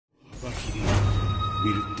Habakiri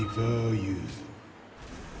will devour you.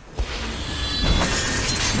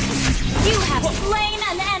 You have slain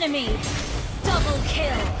an enemy! Double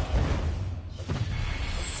kill!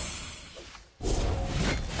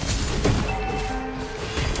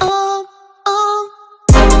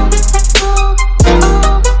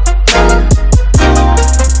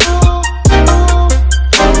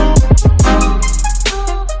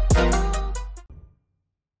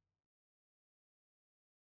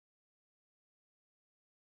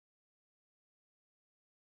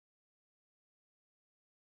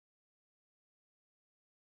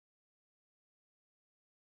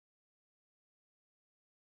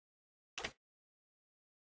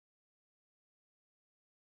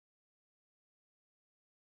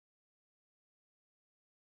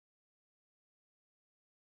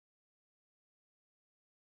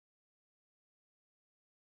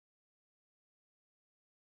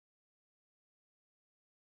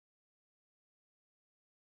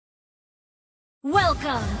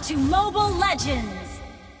 Welcome to Mobile Legends!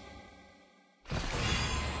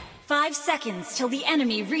 5 seconds till the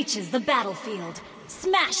enemy reaches the battlefield.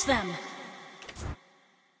 Smash them!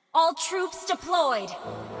 All troops deployed!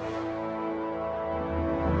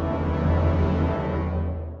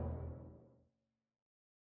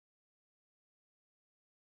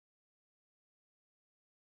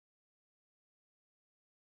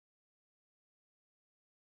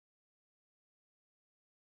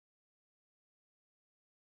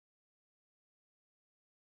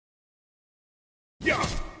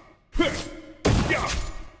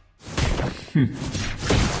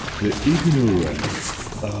 The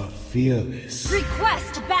ignorant are fearless.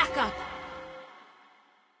 Request backup!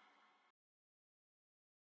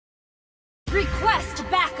 Request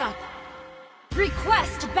backup!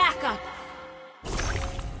 Request backup!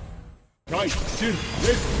 Gaijin,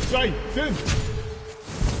 let's Gaijin!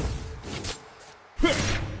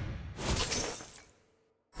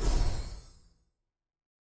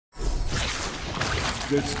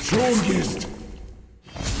 The strongest!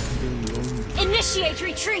 Initiate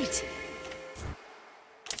retreat!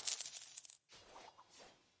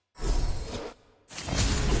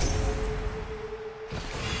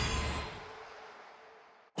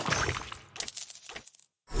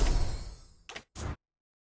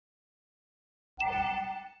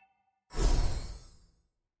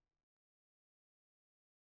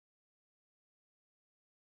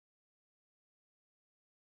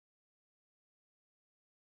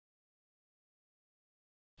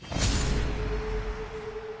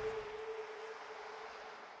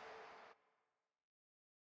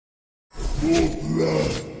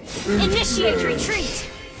 Initiate retreat!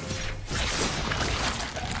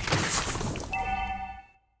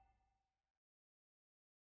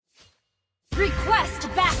 Request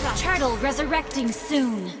backup! Turtle resurrecting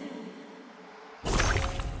soon.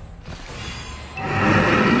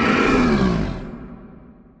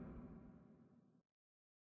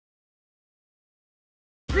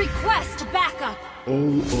 Request backup!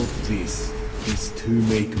 All of this is to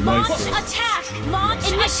make Launch myself attack! stronger.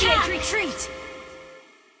 Launch initiate retreat!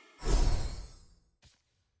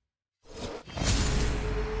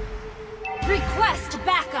 Request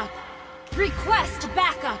backup! Request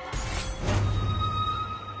backup!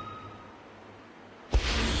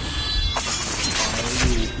 I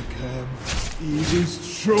will become even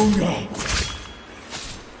stronger.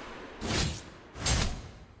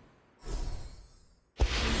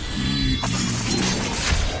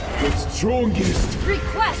 The strongest.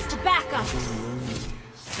 Request backup!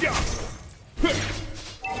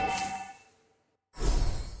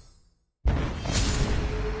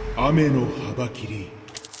 Ame no Habakiri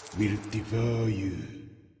will devour you.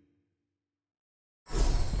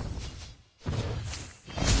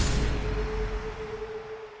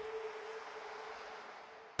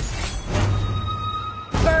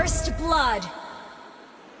 First blood!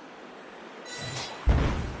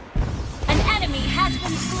 An enemy has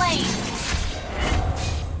been slain!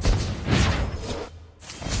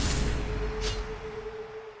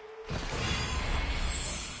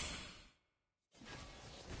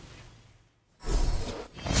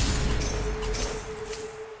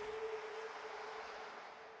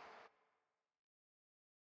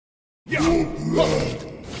 Your blood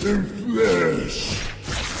and flesh.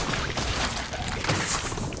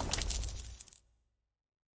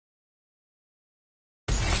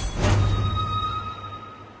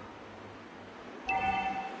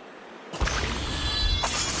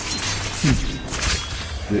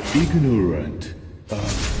 The ignorant are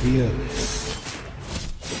fearless.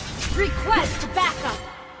 Request backup!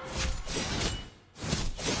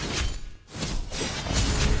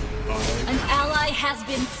 An ally has has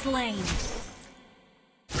been slain.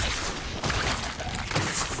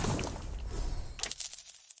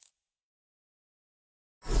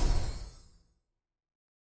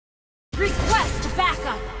 Request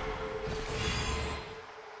backup.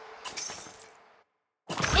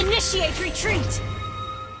 Initiate retreat.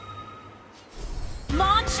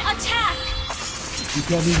 Launch attack.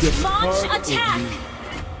 Becoming a Launch part attack.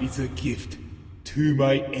 of me is a gift to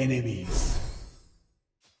my enemies.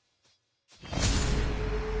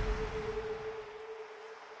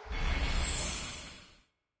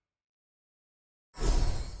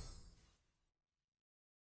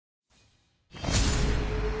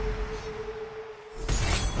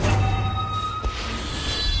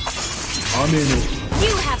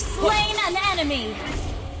 You have slain an enemy.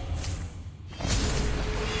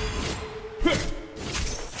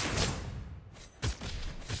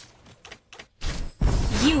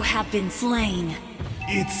 You have been slain.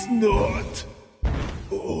 It's not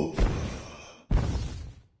over.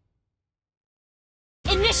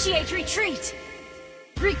 Initiate retreat.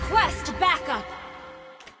 Request backup.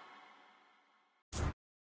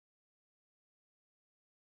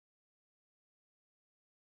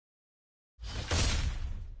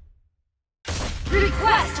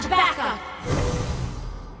 Request backup.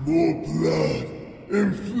 More blood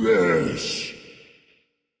and flesh.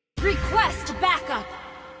 Request backup.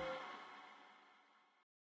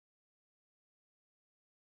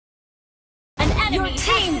 An enemy. Your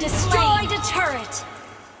team destroyed a turret.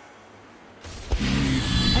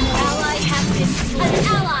 An ally has been slain. An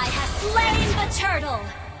ally has slain the turtle.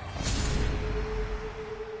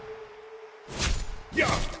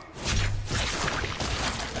 Yeah.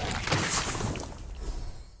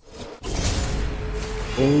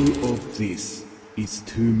 All of this is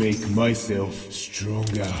to make myself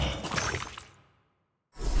stronger.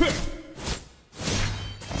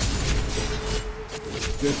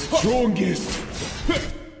 The strongest!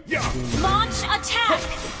 Launch attack!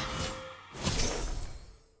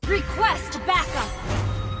 Request backup!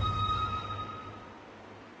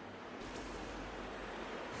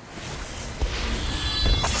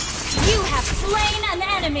 You have slain an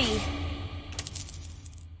enemy!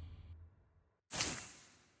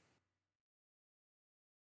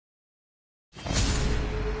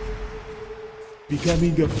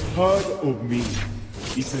 Becoming a part of me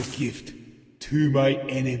is a gift to my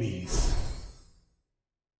enemies.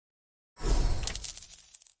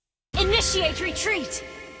 Initiate retreat!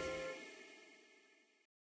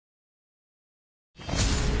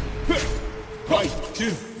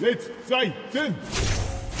 Let's fight then!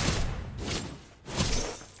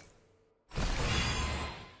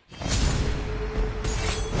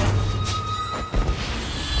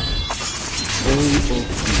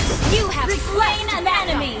 You have slain an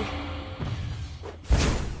enemy!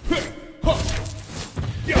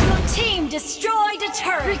 Your team destroyed a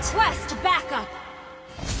turret! Request backup!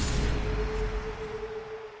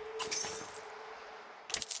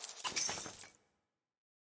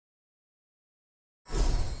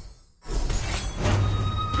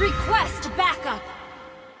 Request backup!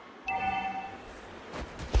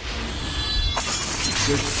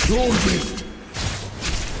 The strongest!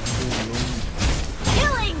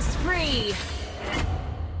 Killing spree!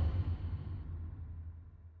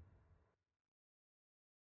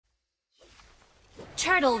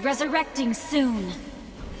 Turtle resurrecting soon.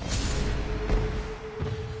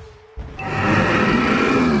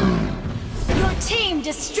 Your team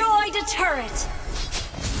destroyed a turret!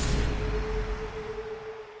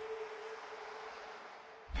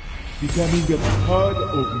 Becoming a part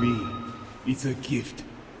of me is a gift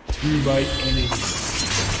to my enemies.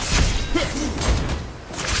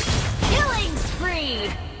 Killing spree!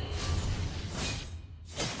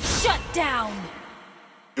 Shut down!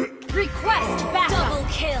 Request backup! Double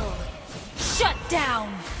kill! Shut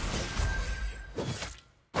down!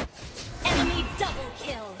 Enemy double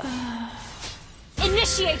kill!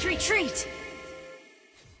 Initiate retreat!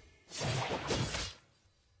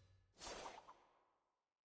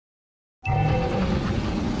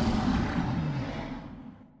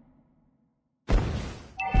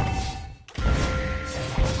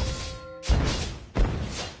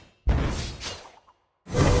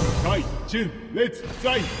 Let's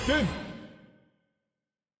fight then!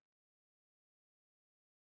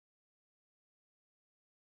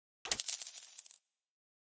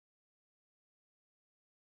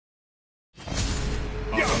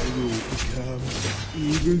 I will become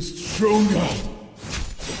even stronger!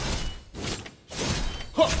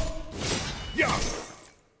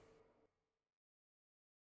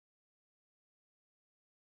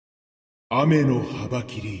 Ame no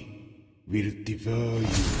habakiri will devour you.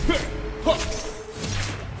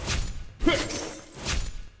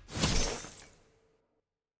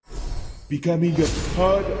 Becoming a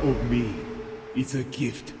part of me is a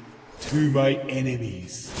gift to my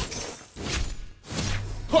enemies.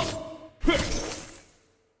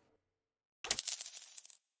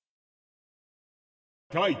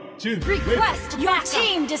 Request your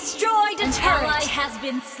team destroyed a turret. An ally has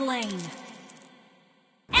been slain.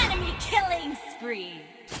 Enemy killing spree.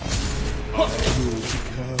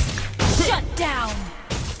 Shut down.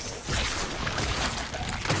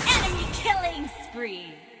 Enemy killing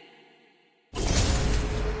spree.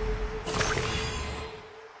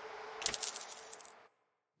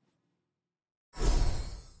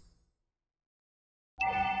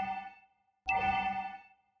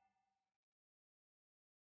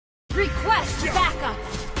 Request backup!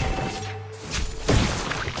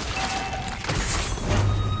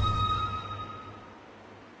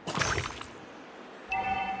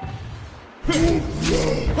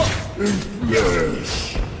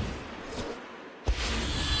 Flesh.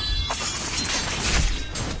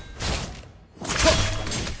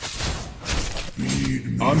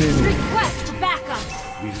 Amen. Request backup!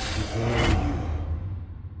 Will devour you.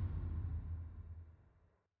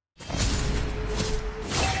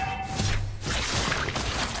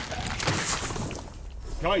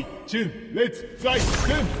 Kai, Jin, let's fight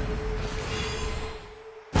them!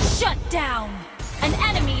 Shut down! An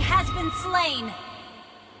enemy has been slain!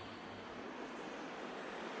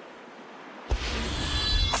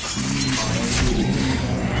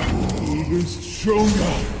 Even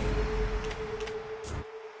stronger!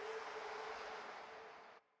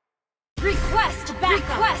 Request backup!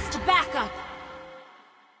 Request backup!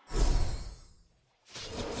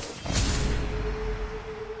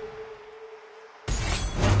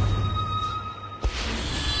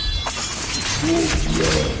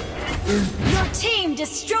 Your team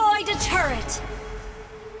destroyed a turret!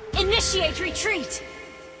 Initiate retreat!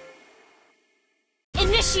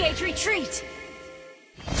 Initiate retreat!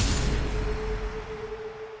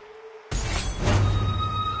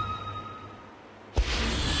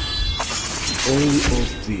 All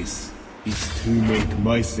of this is to make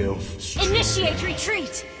myself stronger. Initiate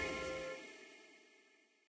retreat!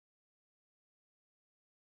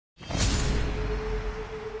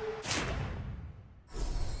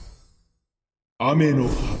 Ame no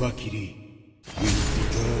habakiri will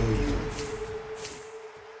devour you.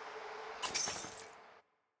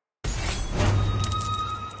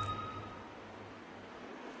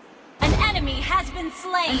 An enemy has been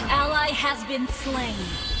slain! An ally has been slain!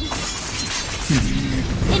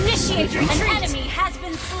 Initiate retreat! An enemy has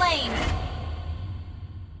been slain!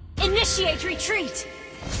 Initiate retreat!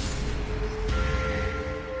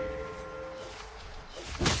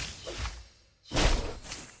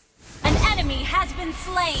 An enemy has been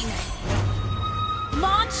slain!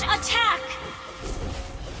 Launch attack!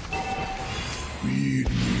 Feed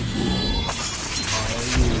me more. I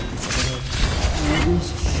will become even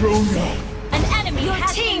stronger. An enemy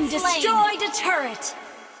has been slain! Your team destroyed a turret!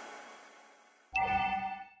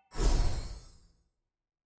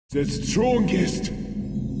 The strongest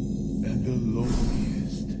and the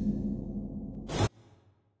loneliest.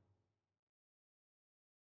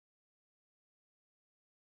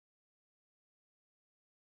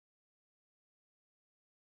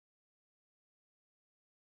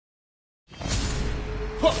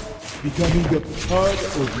 Becoming a part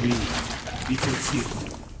of me is a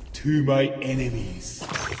gift to my enemies.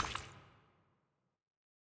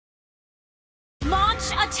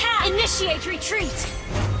 Launch attack! Initiate retreat!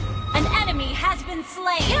 An enemy has been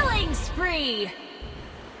slain! Killing spree!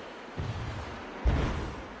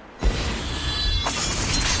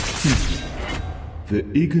 The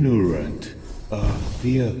ignorant are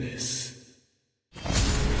fearless.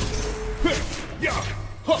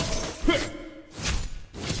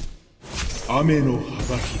 Ame no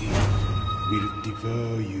habakiri will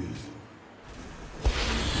devour you.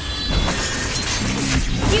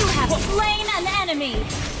 You have slain an enemy!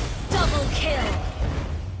 Double kill!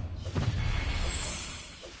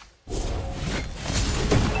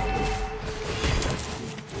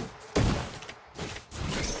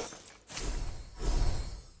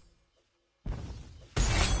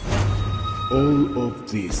 All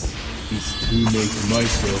of this is to make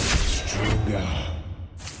myself stronger.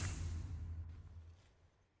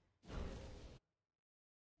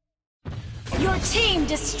 Your team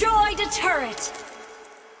destroyed a turret!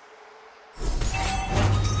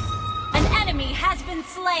 An enemy has been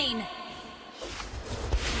slain!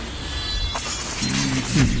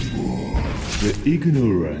 The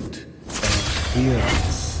ignorant are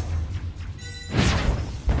fearless.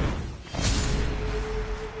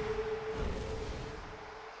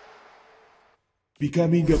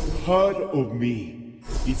 Becoming a part of me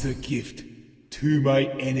is a gift to my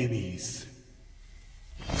enemies.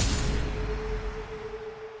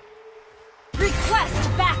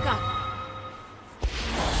 Request backup.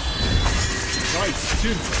 Nice,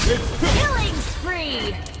 Jin. Killing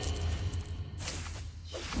spree.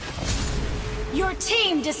 Your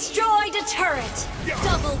team destroyed a turret.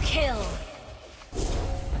 Double kill.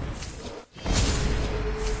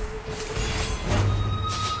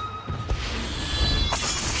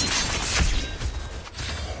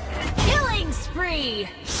 Killing spree.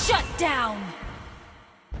 Shut down.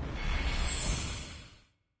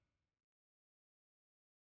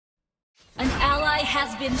 An ally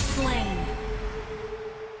has been slain.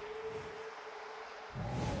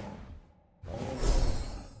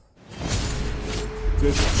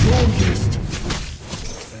 The strongest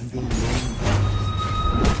and the longest.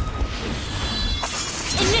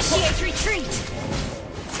 Initiate retreat.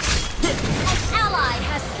 An ally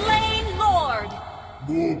has slain Lord.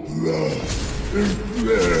 More blood and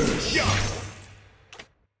flesh.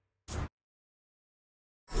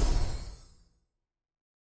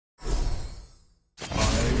 I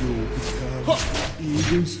will become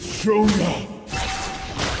even stronger.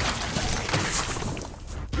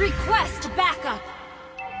 Request backup.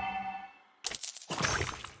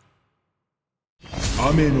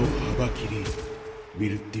 雨の幅切り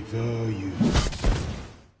will devour you.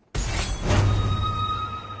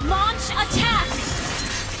 Launch attack.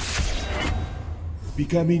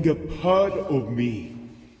 Becoming a part of me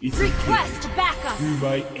is a Request gift backup. to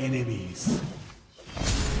my enemies.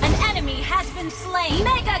 An enemy has been slain.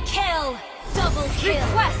 Mega kill. Double kill.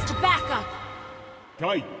 Request backup.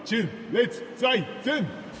 Kai, Jin, let's fight them.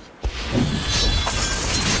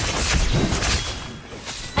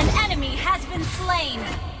 An enemy has been slain.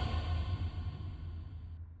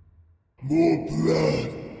 More blood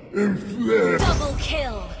and flesh. Double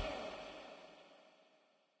kill.